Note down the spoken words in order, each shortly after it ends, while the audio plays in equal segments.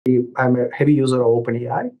I'm a heavy user of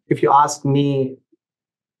OpenAI. If you ask me,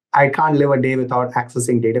 I can't live a day without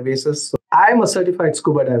accessing databases. So I'm a certified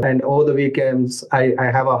scuba diver, and over the weekends, I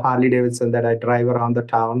have a Harley Davidson that I drive around the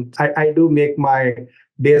town. I do make my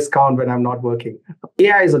days count when I'm not working.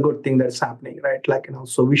 AI is a good thing that's happening, right?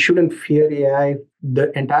 So we shouldn't fear AI.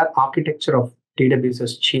 The entire architecture of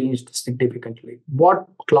databases changed significantly. What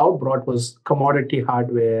cloud brought was commodity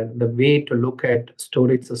hardware, the way to look at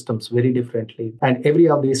storage systems very differently. And every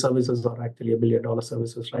of these services are actually $1 billion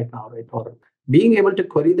services right now, right? Or being able to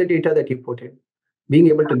query the data that you put in, being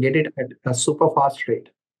able to get it at a super fast rate,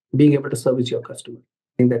 being able to service your customer.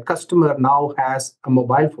 And that customer now has a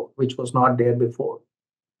mobile phone, which was not there before.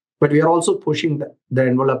 But we are also pushing the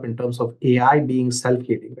envelope in terms of AI being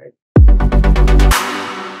self-healing, right?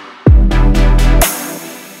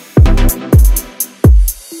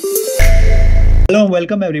 Hello and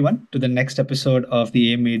welcome everyone to the next episode of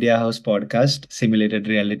the AIM Media House podcast, Simulated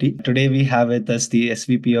Reality. Today we have with us the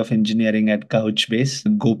SVP of Engineering at Couchbase,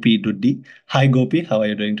 Gopi Duddi. Hi Gopi, how are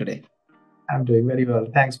you doing today? I'm doing very well.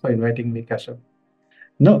 Thanks for inviting me, Kashyap.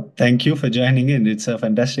 No, thank you for joining in. It's a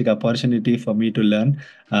fantastic opportunity for me to learn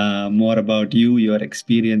more about you, your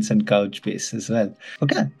experience, and Couchbase as well.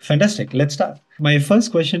 Okay, fantastic. Let's start. My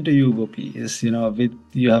first question to you, Gopi, is with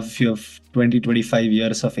you have 20, 25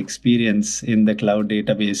 years of experience in the cloud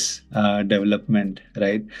database development,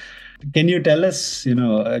 right? Can you tell us,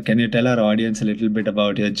 can you tell our audience a little bit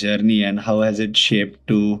about your journey and how has it shaped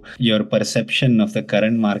to your perception of the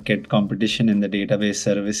current market competition in the database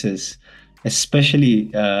services, especially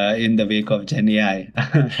in the wake of GenAI?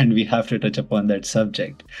 And we have to touch upon that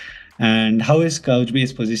subject. And how is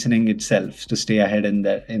Couchbase positioning itself to stay ahead in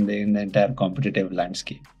the entire competitive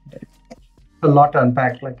landscape? A lot to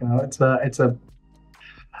unpack. It's a.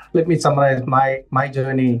 Let me summarize my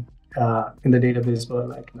journey in the database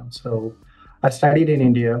world. So I studied in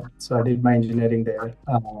India, so I did my engineering there.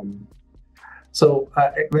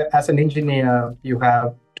 As an engineer, you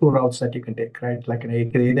have two routes that you can take, right?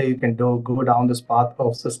 Either you can go down this path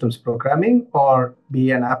of systems programming or be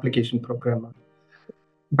an application programmer.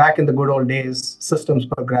 Back in the good old days, systems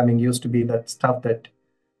programming used to be that stuff that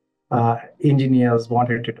engineers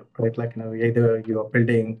wanted to do, right? Either you are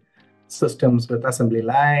building systems with assembly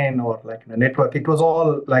line or a network. It was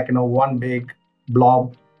all one big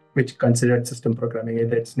blob which considered system programming.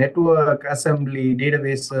 Either it's network, assembly,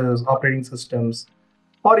 databases, operating systems,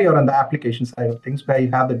 or you're on the application side of things where you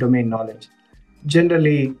have the domain knowledge.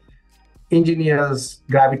 Generally, engineers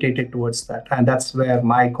gravitated towards that, and that's where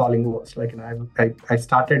my calling was. I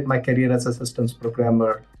started my career as a systems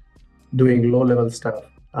programmer, doing low-level stuff.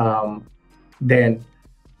 Then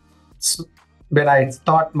when I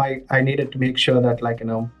thought I needed to make sure that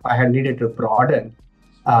I had needed to broaden,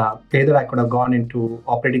 either I could have gone into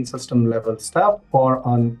operating system level stuff or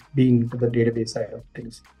on being to the database side of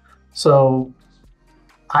things. So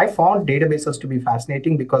I found databases to be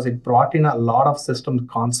fascinating because it brought in a lot of system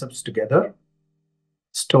concepts together: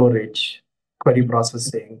 storage, query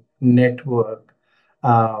processing, network,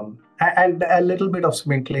 and a little bit of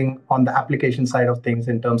sprinkling on the application side of things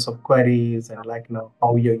in terms of queries and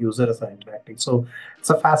how your users are interacting. So it's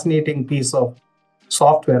a fascinating piece of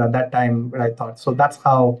software at that time, I thought. So that's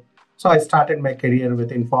how. So I started my career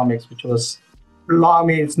with Informix, which was long. I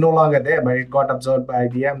mean, it's no longer there, but it got absorbed by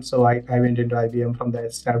IBM. So I went into IBM from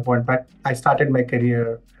that standpoint. But I started my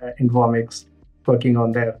career Informix, working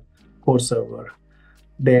on their core server.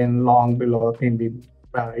 Then long below,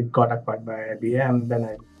 it got acquired by IBM. Then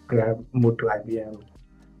I moved to IBM,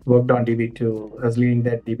 worked on DB2, as leading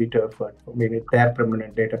that DB2 effort, meaning their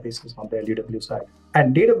permanent databases on the LUW side.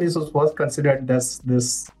 And databases was considered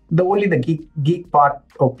the geek part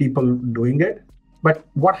of people doing it. But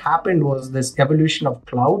what happened was this evolution of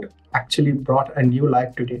cloud actually brought a new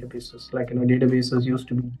life to databases. Databases used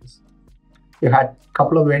to be this. You had a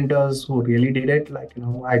couple of vendors who really did it,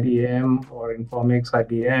 IBM or Informix,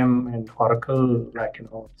 IBM, and Oracle,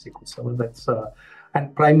 SQL Server.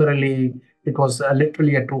 And primarily, it was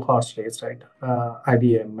literally a two-horse race, right?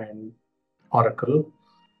 IBM and Oracle,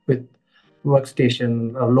 with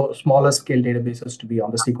workstation, smaller scale databases to be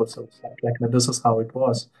on the SQL Server side. This is how it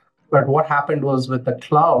was. But what happened was with the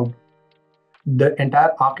cloud, the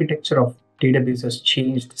entire architecture of databases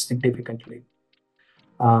changed significantly.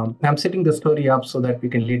 I'm setting the story up so that we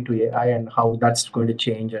can lead to AI and how that's going to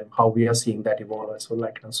change and how we are seeing that evolve.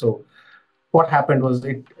 So what happened was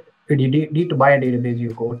you need to buy a database,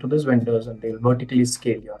 you go to those vendors and they'll vertically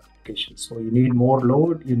scale your application. So you need more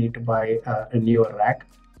load, you need to buy a newer rack.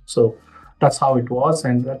 So that's how it was.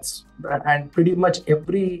 And pretty much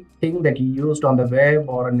everything that you used on the web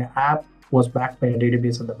or an app was backed by a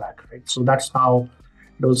database in the back, right? So that's how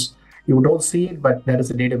Those you don't see it, but there is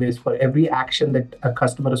a database for every action that a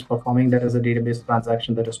customer is performing. There is a database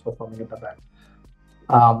transaction that is performing in the back.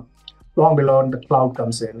 Long below, the cloud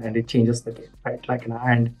comes in and it changes the game, right?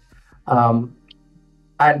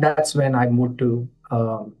 And that's when I moved to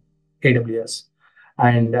AWS.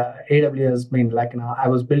 And AWS mean I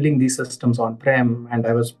was building these systems on prem, and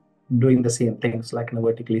I was doing the same things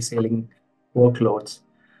vertically scaling workloads.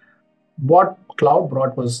 What cloud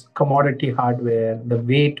brought was commodity hardware, the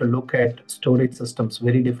way to look at storage systems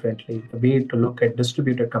very differently, the way to look at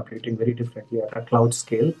distributed computing very differently at a cloud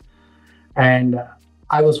scale. And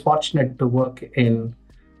I was fortunate to work in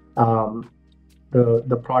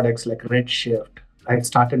the products like Redshift. I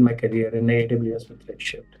started my career in AWS with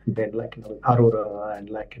Redshift, and then Aurora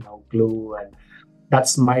and Glue, and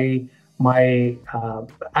that's my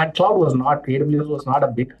and cloud was not AWS was not a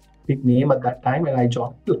big name at that time, and I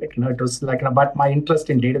joined it was but my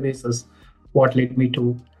interest in databases what led me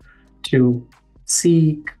to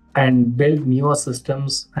seek and build newer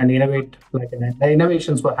systems and innovate. The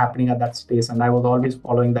innovations were happening at that space, and I was always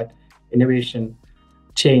following that innovation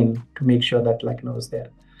chain to make sure that was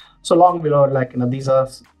there. So long below, these are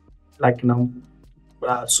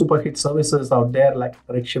super hit services out there.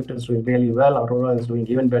 Redshift is doing really well. Aurora is doing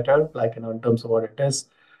even better, in terms of what it is.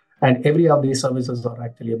 And every of these services are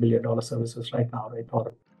actually $1 billion services right now, right?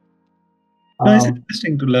 It's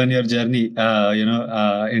interesting to learn your journey,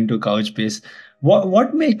 into Couchbase.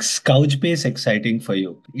 What makes Couchbase exciting for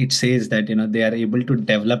you? It says that they are able to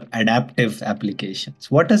develop adaptive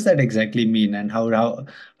applications. What does that exactly mean, and how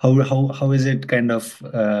is it kind of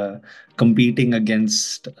competing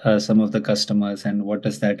against some of the customers, and what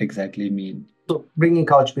does that exactly mean? So bringing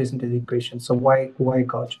Couchbase into the equation. So why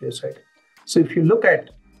Couchbase, right? So if you look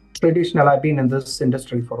at traditional, I've been in this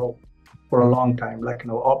industry for a long time.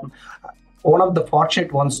 One of the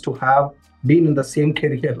fortunate ones to have been in the same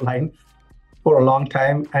career line for a long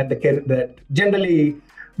time, and that generally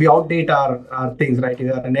we outdate our things, right?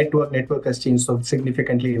 The network has changed so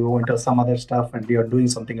significantly. We go into some other stuff, and we are doing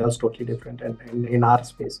something else totally different. And in our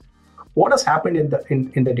space, what has happened in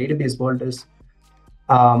the database world is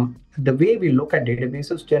the way we look at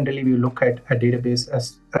databases. Generally, we look at a database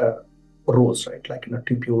as rows, right?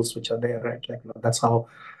 Tuples which are there, right? That's how.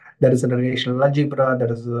 There is a relational algebra.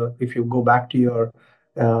 There is if you go back to your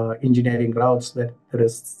engineering routes, that there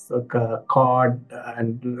is chord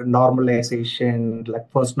and normalization,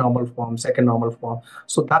 first normal form, second normal form.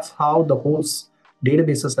 So that's how the whole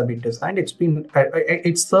databases have been designed.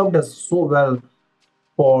 It's served us so well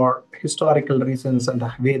for historical reasons and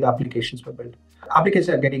the way the applications were built. Applications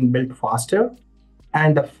are getting built faster,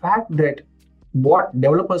 and the fact that what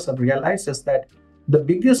developers have realized is that the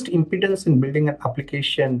biggest impedance in building an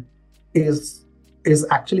application is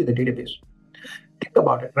actually the database. Think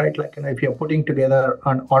about it, right? If you're putting together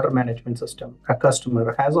an order management system, a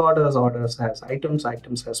customer has orders has items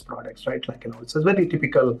has products, right? It's very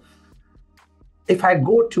typical. If I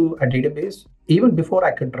go to a database, even before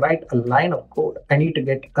I could write a line of code, I need to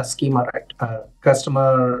get a schema right.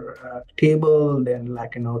 Customer table, then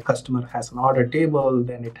customer has an order table,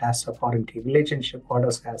 then it has a foreign key relationship,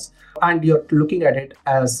 orders has, and you're looking at it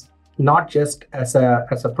as not just as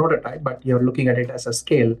a prototype, but you're looking at it as a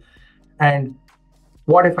scale. And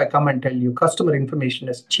what if I come and tell you customer information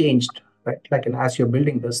has changed, right? As you're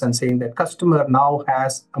building this and saying that customer now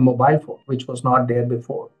has a mobile phone, which was not there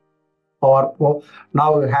before. Or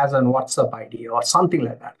now it has an WhatsApp ID or something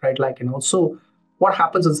like that, right? So what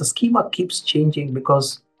happens is the schema keeps changing,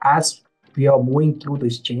 because as we are moving through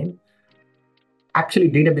this chain, actually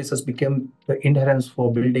databases become the inherence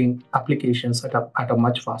for building applications at a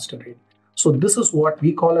much faster rate. So this is what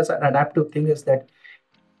we call as an adaptive thing, is that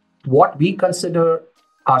what we consider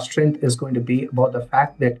our strength is going to be about the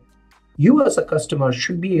fact that you as a customer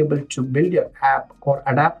should be able to build your app or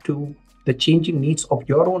adapt to the changing needs of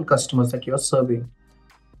your own customers that you're serving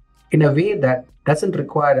in a way that doesn't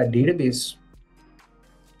require a database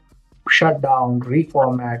shutdown,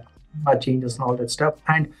 reformat, changes and all that stuff.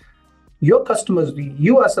 And your customers,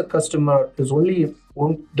 you as a customer, is the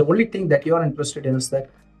only thing that you're interested in is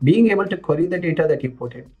that being able to query the data that you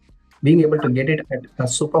put in, being able to get it at a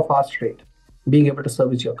super fast rate, being able to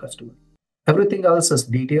service your customer. Everything else is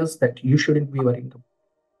details that you shouldn't be worrying about.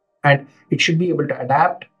 And it should be able to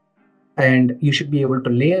adapt, and you should be able to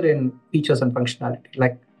layer in features and functionality.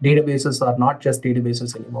 Like databases are not just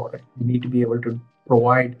databases anymore. Right? You need to be able to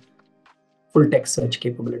provide full text search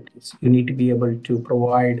capabilities. You need to be able to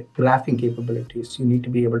provide graphing capabilities. You need to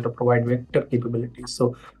be able to provide vector capabilities.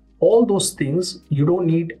 So all those things, you don't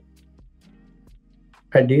need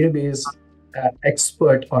a database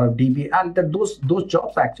expert or a DB, and those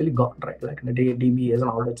jobs are actually gone, right? Like the DBAs and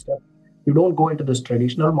all that stuff. You don't go into this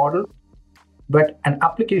traditional model, but an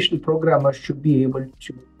application programmer should be able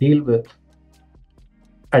to deal with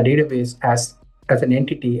a database as an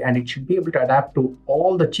entity, and it should be able to adapt to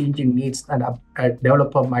all the changing needs that a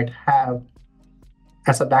developer might have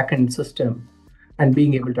as a backend system, and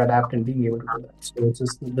being able to adapt and being able to do that. So it's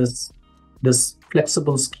just this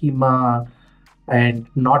flexible schema and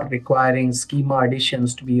not requiring schema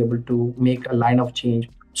additions to be able to make a line of change.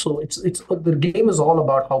 So it's the game is all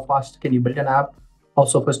about how fast can you build an app, how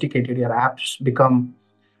sophisticated your apps become,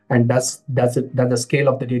 and does the scale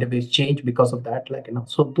of the database change because of that?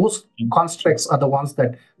 So those constructs are the ones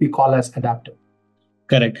that we call as adaptive.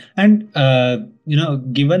 Correct. And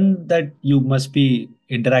given that you must be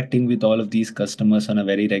interacting with all of these customers on a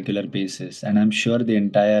very regular basis, and I'm sure the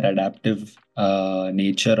entire adaptive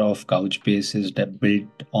nature of Couchbase is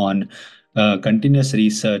built on continuous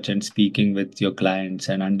research and speaking with your clients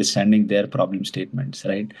and understanding their problem statements,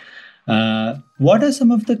 right? What are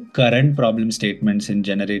some of the current problem statements in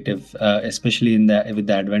generative, especially with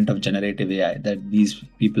the advent of generative AI, that these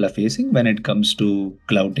people are facing when it comes to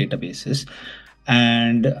cloud databases?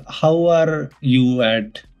 And how are you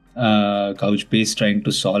at Couchbase trying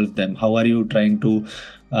to solve them? How are you trying to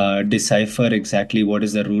decipher exactly what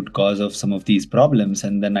is the root cause of some of these problems,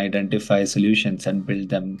 and then identify solutions and build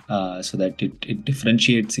them so that it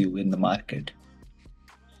differentiates you in the market?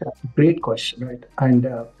 Great question, right? And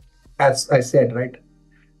as I said, right,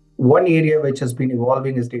 one area which has been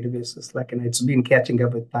evolving is databases. It's been catching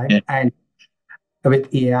up with time, Yeah. and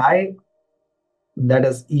with AI, that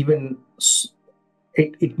is even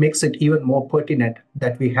it makes it even more pertinent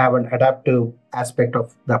that we have an adaptive aspect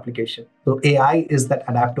of the application. So AI is that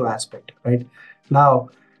adaptive aspect, right? Now,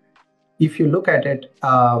 if you look at it,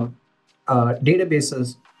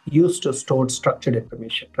 databases used to store structured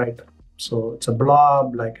information, right? So it's a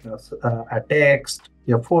blob, a text,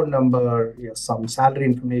 your phone number, your some salary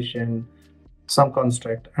information, some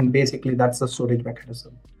construct, and basically that's the storage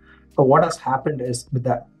mechanism. But what has happened is with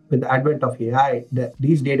the advent of AI, that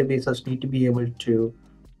these databases need to be able to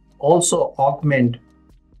also augment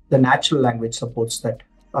the natural language supports that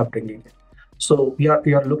are bringing it. So we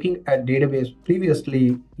are looking at database.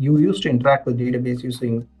 Previously, you used to interact with database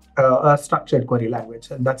using a structured query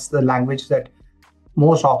language, and that's the language that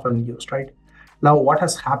most often used, right? Now, what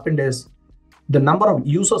has happened is the number of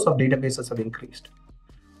users of databases have increased.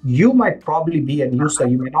 You might probably be a user,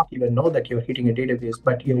 you may not even know that you're hitting a database,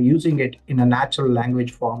 but you're using it in a natural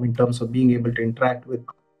language form in terms of being able to interact with,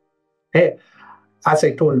 hey, as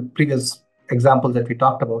I told previous examples that we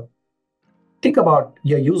talked about, think about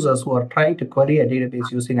your users who are trying to query a database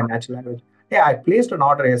using a natural language. Hey, I placed an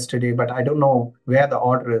order yesterday, but I don't know where the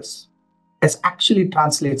order is. It actually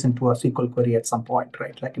translates into a SQL query at some point,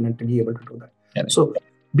 right? To be able to do that. Yeah. So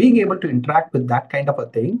being able to interact with that kind of a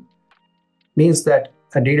thing means that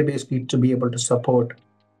a database needs to be able to support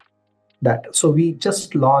that. So we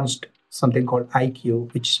just launched something called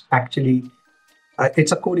IQ, which actually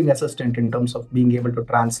it's a coding assistant in terms of being able to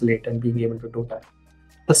translate and being able to do that.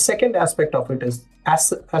 The second aspect of it is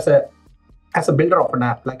as a builder of an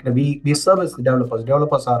app, we service the developers.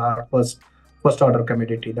 Developers are our first order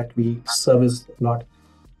community that we service a lot.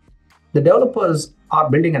 The developers are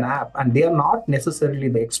building an app, and they are not necessarily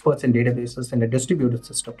the experts in databases in a distributed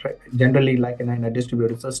system, right? Generally, in a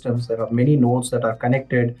distributed systems, there are many nodes that are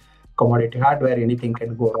connected, commodity hardware, anything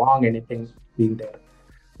can go wrong, anything being there.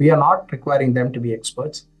 We are not requiring them to be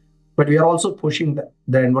experts, but we are also pushing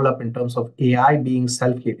the envelope in terms of AI being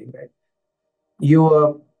self-healing, right?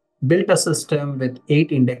 You built a system with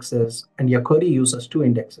 8 indexes and your query uses 2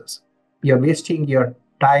 indexes. You're wasting your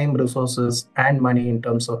time, resources, and money in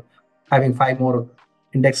terms of having 5 more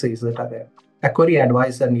indexes that are there. A query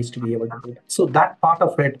advisor needs to be able to do that. So that part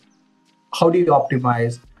of it, how do you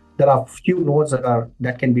optimize? There are few nodes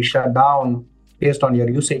that can be shut down based on your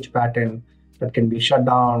usage pattern, that can be shut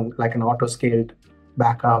down like an auto-scaled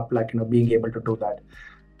backup, being able to do that.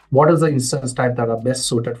 What is the instance type that are best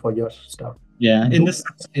suited for your stuff? Yeah, in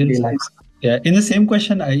the same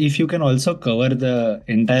question, if you can also cover the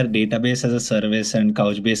entire database as a service and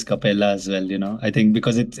Couchbase Capella as well, I think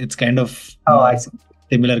because it's kind of I see.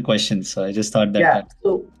 Similar questions. So I just thought that. Yeah.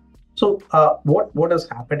 So what has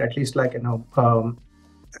happened, at least I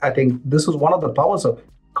think this is one of the powers of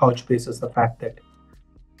Couchbase, is the fact that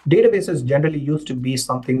databases generally used to be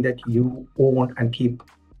something that you own and keep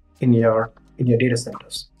in your data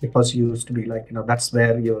centers, because you used to be that's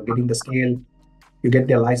where you're getting the scale. You get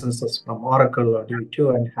their licenses from Oracle or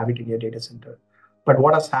DB2 and have it in your data center. But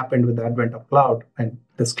what has happened with the advent of cloud, and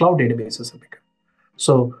this cloud databases have become.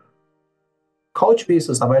 So Couchbase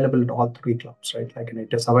is available in all three clouds, right? Like, and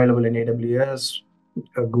it is available in AWS,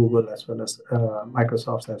 Google, as well as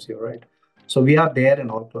Microsoft's Azure, right? So we are there in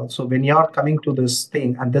all clouds. So when you are coming to this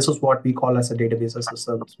thing, and this is what we call as a database as a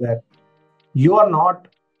service, where you are not,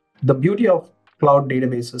 the beauty of cloud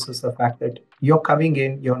databases is the fact that you're coming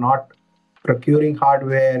in, you're not procuring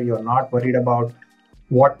hardware, you're not worried about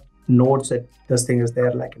what nodes that this thing is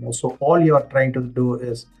there, like, so all you're trying to do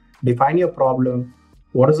is define your problem,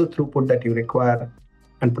 what is the throughput that you require,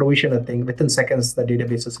 and provision a thing. Within seconds, the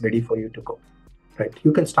database is ready for you to go, right?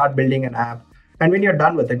 You can start building an app, and when you're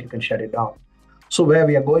done with it, you can shut it down. So where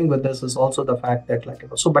we are going with this is also the fact that, like,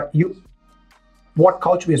 what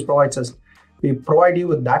Couchbase provides is, we provide you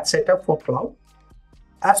with that setup for cloud,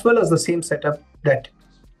 as well as the same setup that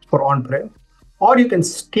for on-prem, or you can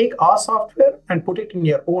take our software and put it in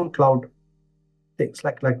your own cloud things.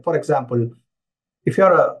 Like for example, if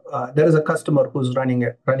you're there is a customer who's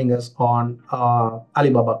running us on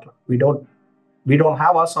Alibaba Cloud. We don't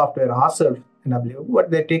have our software ourselves in Alibaba,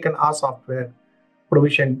 but they've taken our software,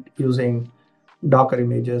 provisioned using Docker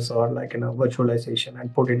images or virtualization,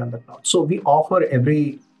 and put it on the cloud. So we offer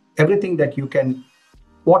everything that you can,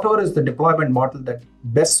 whatever is the deployment model that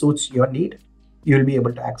best suits your need, you'll be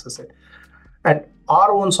able to access it. And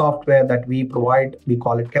our own software that we provide, we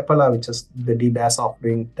call it Capella, which is the DBaaS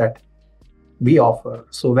offering that we offer.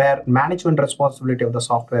 So where management responsibility of the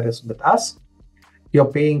software is with us, you're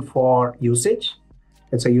paying for usage.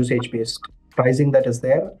 It's a usage-based pricing that is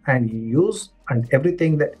there, and you use, and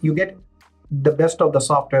everything that you get the best of the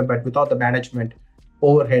software, but without the management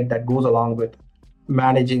overhead that goes along with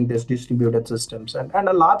managing these distributed systems and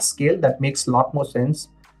a large scale. That makes a lot more sense.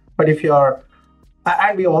 But if you're,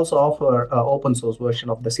 and we also offer an open source version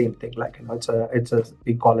of the same thing, like it's a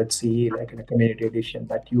we call it CE, like in a community edition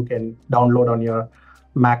that you can download on your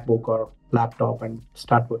MacBook or laptop and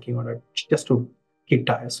start working on it just to kick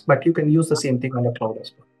tires. But you can use the same thing on the cloud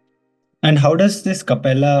as well. And how does this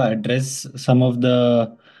Capella address some of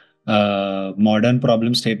the modern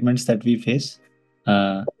problem statements that we face?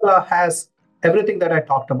 Capella has everything that I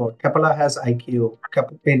talked about. Capella has IQ.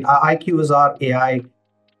 IQ is our AI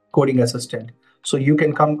coding assistant. So you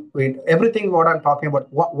can come with everything what I'm talking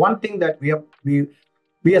about. One thing that we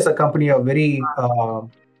as a company are very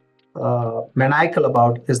maniacal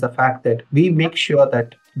about is the fact that we make sure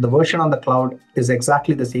that the version on the cloud is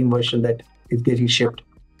exactly the same version that is getting shipped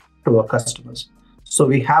to our customers. So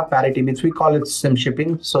we have parity, which we call it sim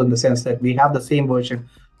shipping. So in the sense that we have the same version.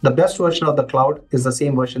 The best version of the cloud is the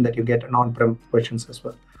same version that you get in on-prem versions as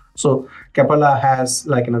well. So Capella has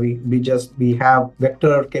we have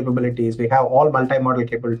vector capabilities. We have all multi-model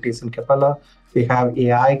capabilities in Capella. We have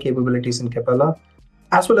AI capabilities in Capella,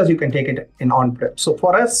 as well as you can take it in on-prem. So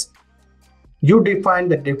for us, you define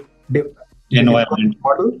the environment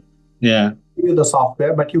model. Yeah. You the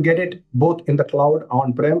software, but you get it both in the cloud,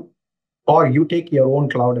 on-prem, or you take your own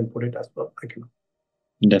cloud and put it as well.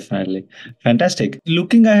 Definitely. Fantastic.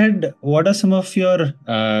 Looking ahead, what are some of your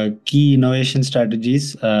key innovation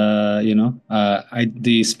strategies? The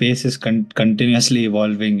space is continuously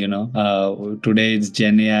evolving. Today it's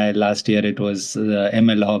GenAI. Last year it was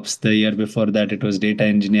ML ops. The year before that it was data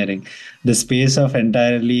engineering. The space of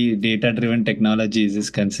entirely data-driven technologies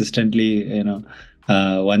is consistently,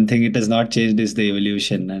 one thing it has not changed is the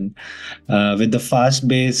evolution. And with the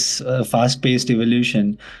fast-paced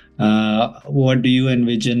evolution, what do you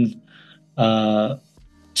envision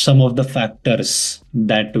some of the factors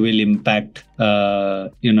that will impact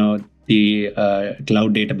the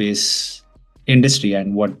cloud database industry,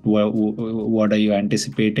 and what are you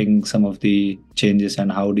anticipating some of the changes,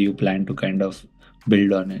 and how do you plan to kind of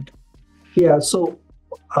build on it? Yeah, so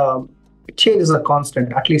change is a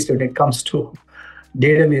constant, at least when it comes to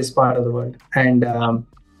database part of the world. And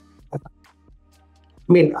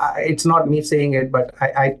it's not me saying it, but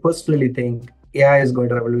I personally think AI is going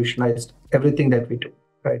to revolutionize everything that we do,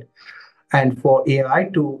 right? And for AI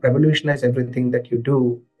to revolutionize everything that you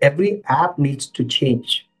do, every app needs to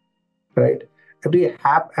change, right? Every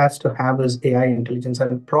app has to have this AI intelligence,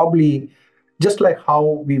 and probably just like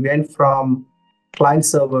how we went from client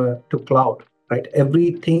server to cloud, right?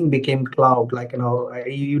 Everything became cloud.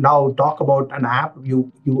 You now talk about an app,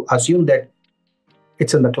 you assume that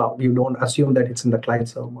it's in the cloud. You don't assume that it's in the client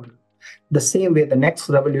server model. The same way, the next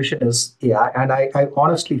revolution is AI. And I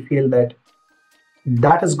honestly feel that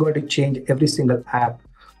is going to change every single app.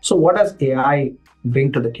 So what does AI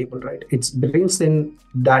bring to the table, right? It brings in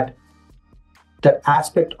that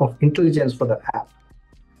aspect of intelligence for the app.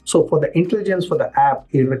 So for the intelligence for the app,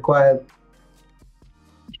 it requires,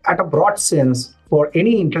 at a broad sense, for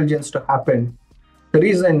any intelligence to happen, the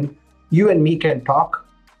reason you and me can talk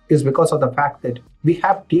is because of the fact that we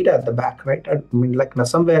have data at the back, right? I mean, like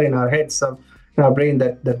somewhere in our heads, in our brain,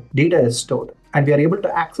 that the data is stored, and we are able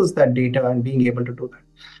to access that data and being able to do that.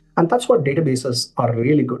 And that's what databases are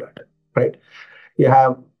really good at, right? You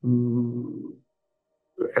have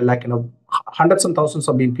hundreds and thousands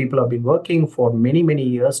of people have been working for many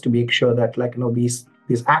years to make sure that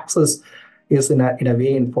these access is in a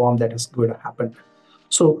way in form that is going to happen.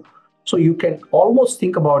 So you can almost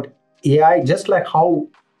think about AI just like how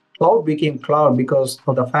cloud became cloud because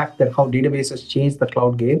of the fact that how databases changed the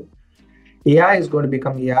cloud game. AI is going to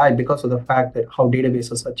become AI because of the fact that how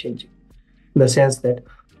databases are changing, in the sense that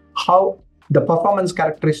how the performance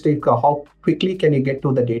characteristic, how quickly can you get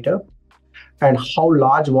to the data, and how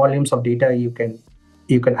large volumes of data you can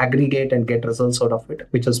aggregate and get results out of it,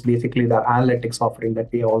 which is basically the analytics offering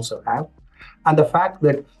that we also have. And the fact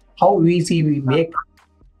that how easy we make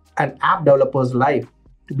an app developer's life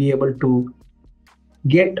to be able to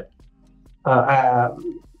get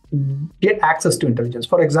access to intelligence.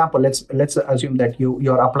 For example, let's assume that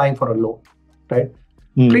you're applying for a loan, right?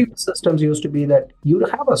 Previous systems used to be that you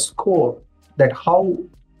have a score that how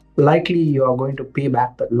likely you are going to pay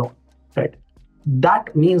back the loan, right?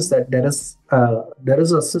 That means that there is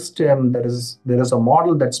a system, there is a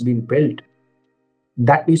model that's been built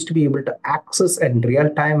that needs to be able to access in real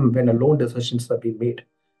time when a loan decisions are being made.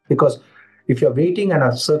 Because if you're waiting and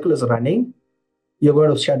a circle is running, you're going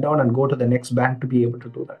to shut down and go to the next bank to be able to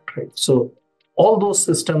do that, right? So all those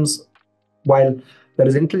systems, while there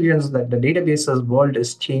is intelligence that the databases world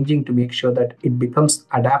is changing to make sure that it becomes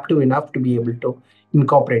adaptive enough to be able to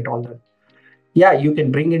incorporate all that. Yeah, you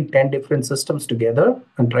can bring in 10 different systems together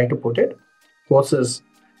and try to put it versus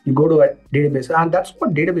you go to a database. And that's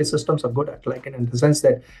what database systems are good at, like in the sense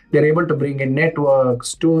that they're able to bring in network,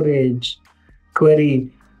 storage,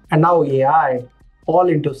 query, and now AI all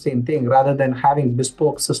into the same thing rather than having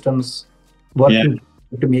bespoke systems working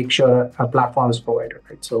to make sure a platform is provided,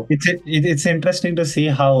 right? So it's interesting to see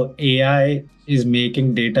how AI is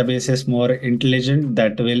making databases more intelligent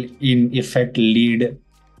that will in effect lead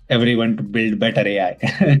everyone to build better AI.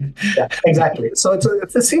 Yeah, exactly. So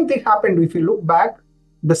it's the same thing happened. If you look back,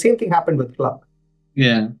 the same thing happened with cloud.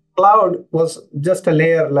 Yeah. Cloud was just a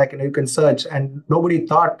layer, like you can search, and nobody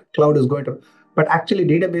thought cloud is going to. But actually,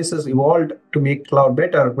 databases evolved to make cloud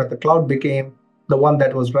better, but the cloud became the one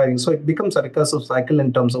that was driving. So it becomes a recursive cycle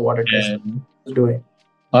in terms of what it is doing.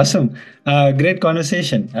 Awesome. Great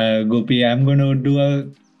conversation, Gopi. I'm going to do a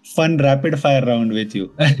fun rapid fire round with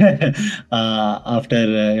you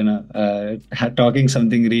after talking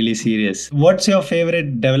something really serious. What's your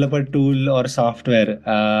favorite developer tool or software,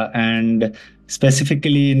 and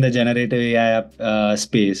specifically in the generative AI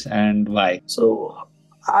space, and why? So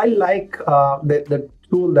I like the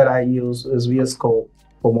tool that I use is VS Code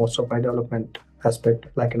for most of my development aspect.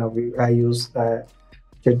 I use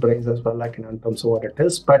JetBrains as well, in terms of what it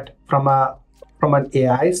is. But from an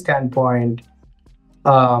AI standpoint,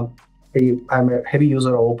 I'm a heavy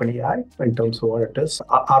user of OpenAI in terms of what it is.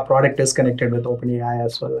 Our product is connected with OpenAI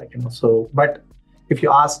as well, So, but if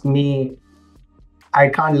you ask me, I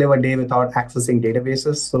can't live a day without accessing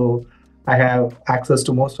databases. So I have access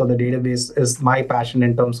to most of the database is my passion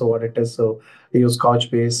in terms of what it is. So I use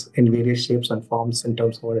Couchbase in various shapes and forms in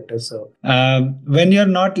terms of what it is. So when you're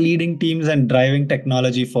not leading teams and driving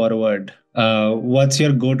technology forward, what's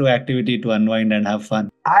your go-to activity to unwind and have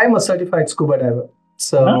fun? I'm a certified scuba diver.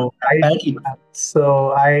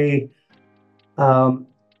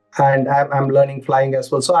 And I'm learning flying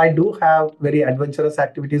as well. So I do have very adventurous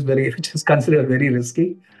activities, which is considered very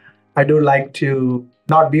risky. I do like to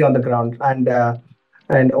not be on the ground, and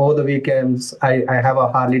over the weekends I have a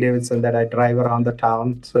Harley Davidson that I drive around the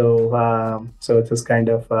town. So it is kind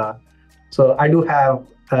of so I do have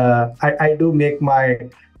I do make my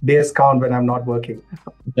days count when I'm not working.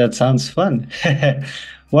 That sounds fun.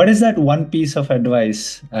 What is that one piece of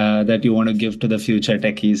advice that you want to give to the future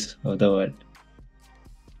techies of the world?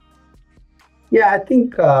 Yeah, I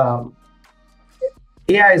think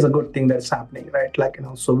AI is a good thing that's happening, right?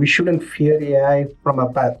 So we shouldn't fear AI from a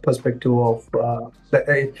perspective of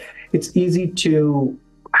it's easy to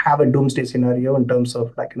have a doomsday scenario in terms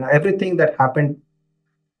of everything that happened.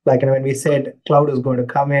 When we said cloud is going to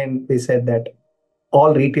come in, we said that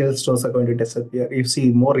all retail stores are going to disappear. You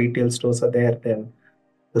see more retail stores are there than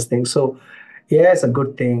this thing. So AI is a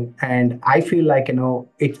good thing, and I feel like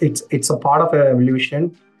it's a part of an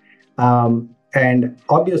evolution. And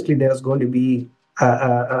obviously, there's going to be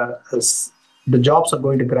the jobs are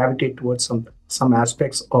going to gravitate towards some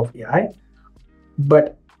aspects of AI,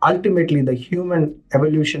 but ultimately, the human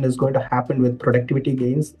evolution is going to happen with productivity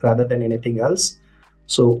gains rather than anything else.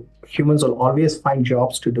 So humans will always find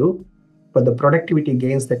jobs to do, but the productivity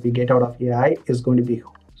gains that we get out of AI is going to be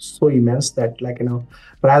so immense that,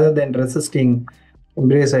 rather than resisting,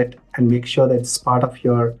 embrace it and make sure that it's part of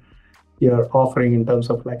your offering in terms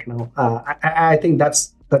of I think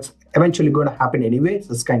that's eventually going to happen anyways.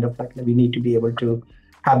 It's kind of like we need to be able to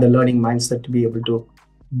have the learning mindset to be able to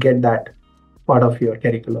get that part of your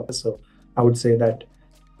curriculum. So I would say that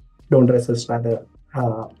don't resist, rather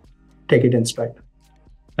take it in stride.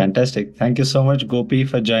 Fantastic. Thank you so much, Gopi,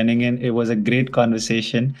 for joining in. It was a great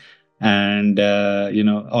conversation. And,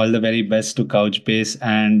 all the very best to Couchbase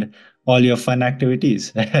and all your fun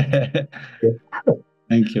activities. Yeah.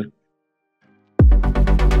 Thank you.